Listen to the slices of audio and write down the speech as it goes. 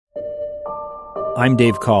I'm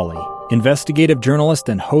Dave Cawley, investigative journalist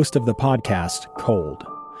and host of the podcast Cold.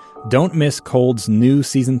 Don't miss Cold's new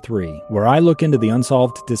Season 3, where I look into the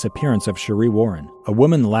unsolved disappearance of Sheree Warren, a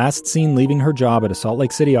woman last seen leaving her job at a Salt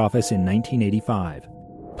Lake City office in 1985.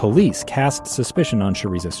 Police cast suspicion on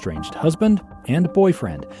Sheree's estranged husband and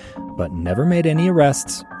boyfriend, but never made any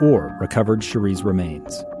arrests or recovered Sheree's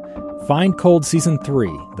remains. Find Cold Season 3,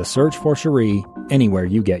 The Search for Sheree, anywhere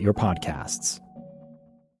you get your podcasts.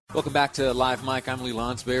 Welcome back to Live Mike. I'm Lee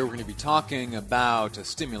Lonsberry. We're going to be talking about a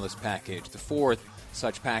stimulus package, the fourth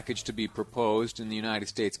such package to be proposed in the United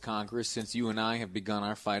States Congress since you and I have begun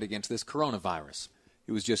our fight against this coronavirus.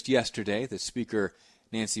 It was just yesterday that Speaker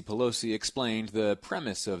Nancy Pelosi explained the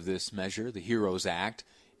premise of this measure, the HEROES Act,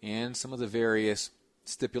 and some of the various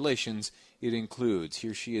stipulations it includes.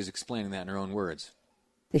 Here she is explaining that in her own words.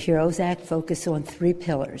 The HEROES Act focuses on three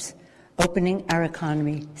pillars: opening our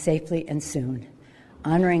economy safely and soon,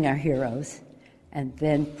 honoring our heroes, and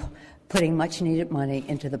then putting much-needed money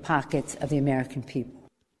into the pockets of the American people.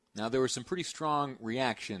 Now, there were some pretty strong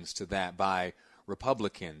reactions to that by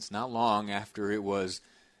Republicans not long after it was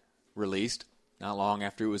released, not long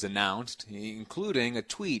after it was announced, including a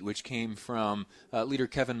tweet which came from leader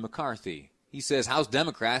Kevin McCarthy. He says, House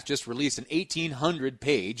Democrats just released an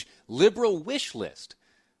 1,800-page liberal wish list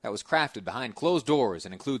that was crafted behind closed doors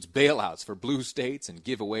and includes bailouts for blue states and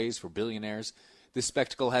giveaways for billionaires. This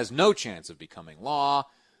spectacle has no chance of becoming law.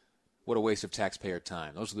 What a waste of taxpayer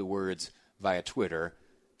time. Those are the words via Twitter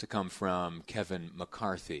to come from Kevin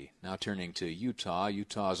McCarthy. Now turning to Utah,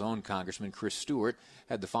 Utah's own Congressman Chris Stewart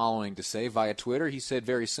had the following to say via Twitter. He said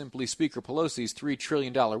very simply, Speaker Pelosi's $3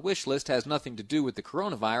 trillion wish list has nothing to do with the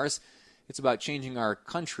coronavirus. It's about changing our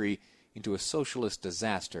country into a socialist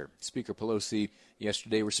disaster. Speaker Pelosi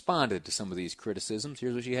yesterday responded to some of these criticisms.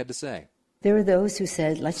 Here's what she had to say. There are those who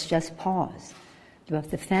said, let's just pause.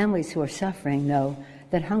 But the families who are suffering know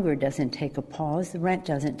that hunger doesn't take a pause, the rent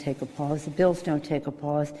doesn't take a pause, the bills don't take a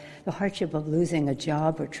pause, the hardship of losing a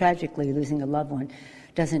job or tragically losing a loved one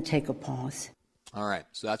doesn't take a pause. All right,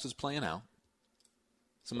 so that's what's playing out.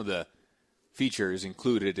 Some of the features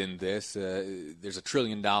included in this, there's $1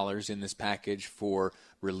 trillion in this package for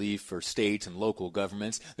relief for state and local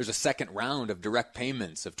governments. There's a second round of direct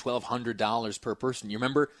payments of $1,200 per person. You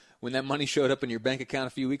remember when that money showed up in your bank account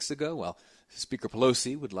a few weeks ago? Well, Speaker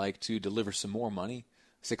Pelosi would like to deliver some more money,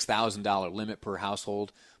 $6,000 limit per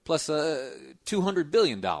household, plus $200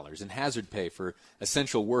 billion in hazard pay for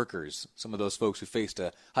essential workers, some of those folks who faced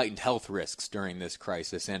heightened health risks during this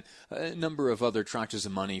crisis, and a number of other tranches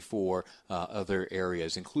of money for other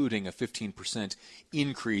areas, including a 15%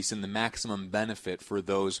 increase in the maximum benefit for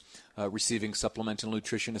those receiving supplemental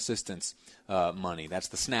nutrition assistance money. That's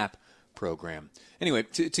the SNAP program. Anyway,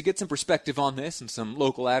 to get some perspective on this and some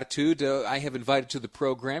local attitude, I have invited to the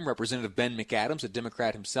program Representative Ben McAdams, a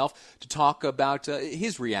Democrat himself, to talk about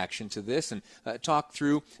his reaction to this and talk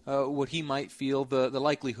through what he might feel the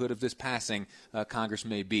likelihood of this passing Congress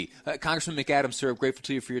may be. Congressman McAdams, sir, I'm grateful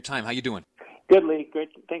to you for your time. How you doing? Good, Lee. Great.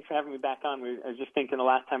 Thanks for having me back on. I was just thinking the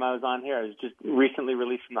last time I was on here, I was just recently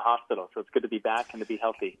released from the hospital, so it's good to be back and to be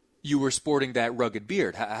healthy. You were sporting that rugged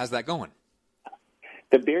beard. How's that going?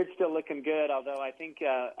 The beard's still looking good, although I think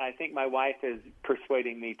my wife is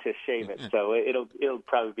persuading me to shave it, so it'll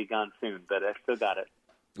probably be gone soon, but I still got it.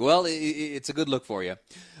 Well, it's a good look for you.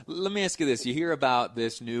 Let me ask you this. You hear about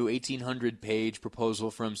this new 1,800-page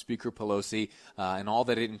proposal from Speaker Pelosi and all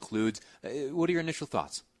that it includes. What are your initial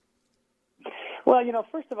thoughts? Well,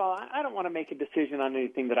 first of all, I don't want to make a decision on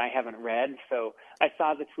anything that I haven't read. So I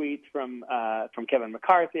saw the tweets from Kevin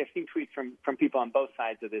McCarthy. I've seen tweets from people on both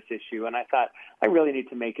sides of this issue, and I thought I really need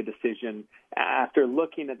to make a decision after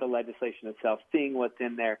looking at the legislation itself, seeing what's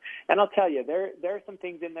in there. And I'll tell you, there are some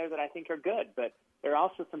things in there that I think are good, but there are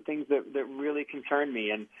also some things that really concern me.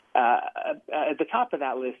 And at the top of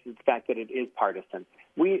that list is the fact that it is partisan.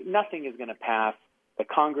 Nothing is going to pass the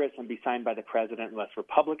Congress and be signed by the president unless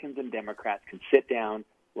Republicans and Democrats can sit down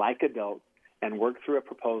like adults and work through a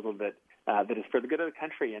proposal that is for the good of the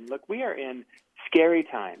country. And look, we are in scary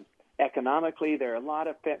times. Economically, there are a lot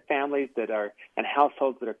of families and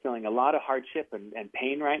households that are feeling a lot of hardship and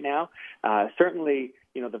pain right now. Certainly,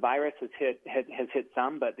 the virus has hit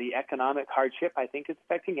some, but the economic hardship, I think, is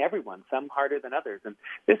affecting everyone, some harder than others. And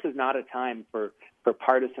this is not a time for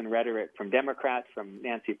partisan rhetoric from Democrats, from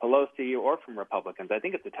Nancy Pelosi, or from Republicans. I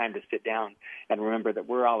think it's a time to sit down and remember that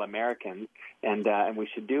we're all Americans, and we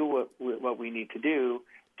should do what we need to do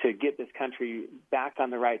to get this country back on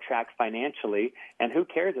the right track financially. And who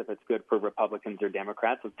cares if it's good for Republicans or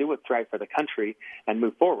Democrats? Let's do what's right for the country and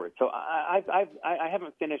move forward. So I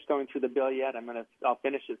haven't finished going through the bill yet. I'll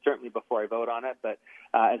finish it certainly before I vote on it. But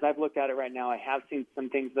as I've looked at it right now, I have seen some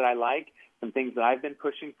things that I like, some things that I've been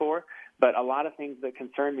pushing for, but a lot of things that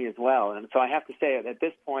concern me as well. And so I have to say at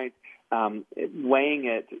this point, weighing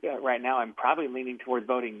it right now, I'm probably leaning towards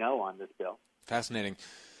voting no on this bill. Fascinating.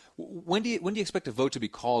 When do you expect a vote to be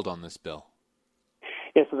called on this bill?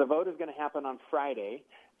 Yeah, so the vote is going to happen on Friday.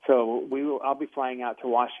 So I'll be flying out to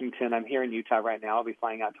Washington. I'm here in Utah right now. I'll be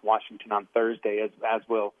flying out to Washington on Thursday, as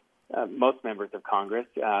will most members of Congress.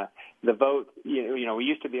 The vote, we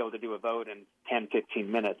used to be able to do a vote in 10,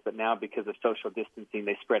 15 minutes, but now because of social distancing,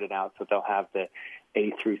 they spread it out. So they'll have the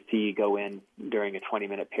A through C go in during a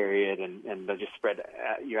 20-minute period, and they'll just spread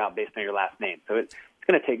you out based on your last name. So it's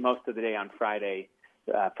going to take most of the day on Friday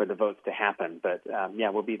for the votes to happen. But,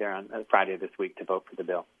 we'll be there on Friday this week to vote for the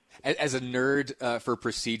bill. As a nerd for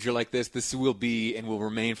procedure like this will be and will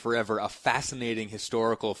remain forever a fascinating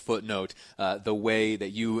historical footnote, the way that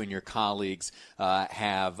you and your colleagues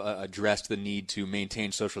have addressed the need to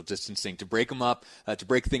maintain social distancing, to break them up, to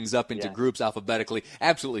break things up into groups alphabetically.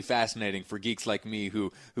 Absolutely fascinating for geeks like me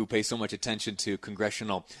who pay so much attention to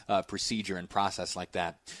congressional procedure and process like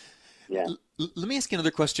that. Yeah. Let me ask you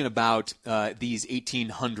another question about these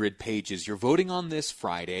 1,800 pages. You're voting on this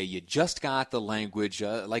Friday. You just got the language,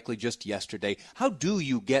 likely just yesterday. How do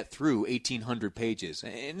you get through 1,800 pages?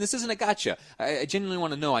 And this isn't a gotcha. I genuinely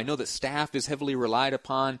want to know. I know that staff is heavily relied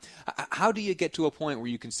upon. How do you get to a point where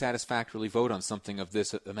you can satisfactorily vote on something of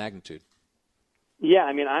this magnitude? Yeah,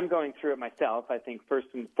 I'm going through it myself. I think first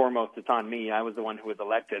and foremost it's on me. I was the one who was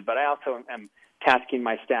elected. But I also am tasking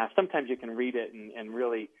my staff. Sometimes you can read it and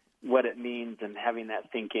really what it means and having that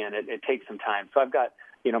sink in. It takes some time. So I've got,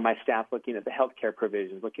 my staff looking at the healthcare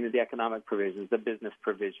provisions, looking at the economic provisions, the business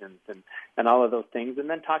provisions, and all of those things. And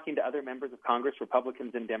then talking to other members of Congress,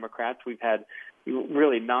 Republicans and Democrats. We've had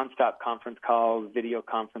really nonstop conference calls, video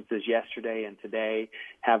conferences yesterday and today,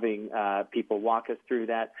 having people walk us through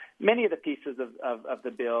that. Many of the pieces of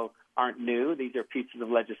the bill aren't new. These are pieces of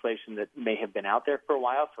legislation that may have been out there for a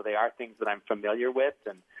while, so they are things that I'm familiar with,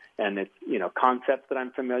 and it's concepts that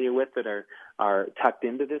I'm familiar with that are tucked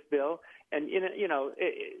into this bill. And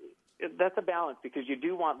that's a balance, because you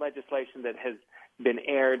do want legislation that has been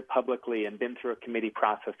aired publicly and been through a committee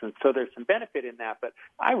process, and so there's some benefit in that. But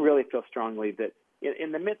I really feel strongly that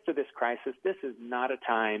in the midst of this crisis, this is not a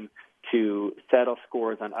time to settle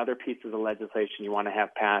scores on other pieces of legislation you want to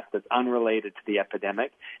have passed that's unrelated to the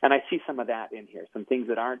epidemic. And I see some of that in here, some things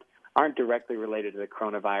that aren't directly related to the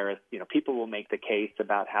coronavirus. People will make the case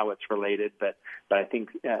about how it's related, but I think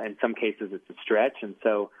in some cases it's a stretch. And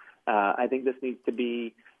so I think this needs to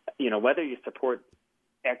be, whether you support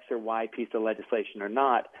X or Y piece of legislation or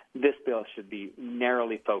not, this bill should be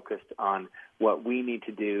narrowly focused on what we need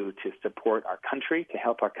to do to support our country, to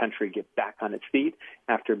help our country get back on its feet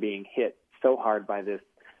after being hit so hard by this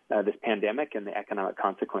pandemic and the economic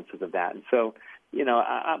consequences of that. And so,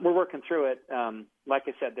 we're working through it. Like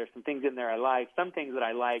I said, there's some things in there I like, some things that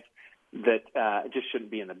I like that just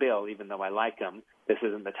shouldn't be in the bill, even though I like them. This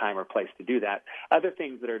isn't the time or place to do that. Other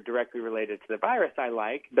things that are directly related to the virus I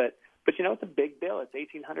like, but it's a big bill. It's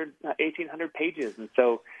 1,800 pages. And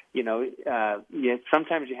so,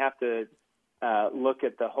 sometimes you have to look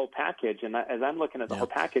at the whole package. And as I'm looking at the whole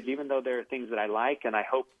package, even though there are things that I like and I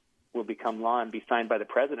hope will become law and be signed by the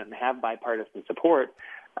president and have bipartisan support,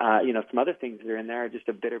 some other things that are in there are just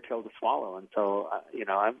a bitter pill to swallow. And so,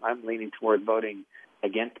 I'm leaning toward voting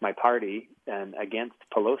against my party and against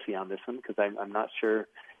Pelosi on this one, because I'm not sure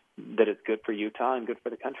that it's good for Utah and good for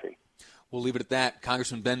the country. We'll leave it at that.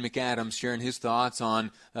 Congressman Ben McAdams sharing his thoughts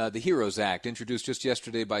on the HEROES Act, introduced just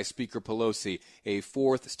yesterday by Speaker Pelosi, a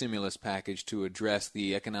fourth stimulus package to address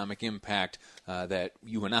the economic impact that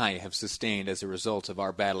you and I have sustained as a result of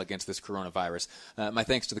our battle against this coronavirus. My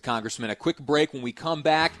thanks to the Congressman. A quick break. When we come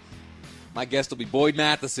back, my guest will be Boyd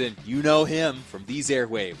Matheson. You know him from these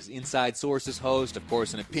airwaves. Inside Sources host, of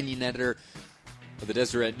course, an opinion editor of the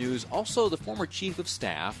Deseret News, also the former chief of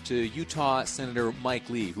staff to Utah Senator Mike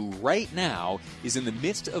Lee, who right now is in the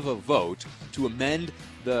midst of a vote to amend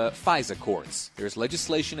the FISA courts. There's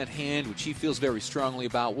legislation at hand which he feels very strongly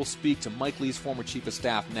about. We'll speak to Mike Lee's former chief of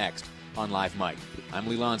staff next on Live Mike. I'm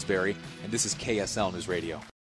Lee Lonsberry, and this is KSL News Radio.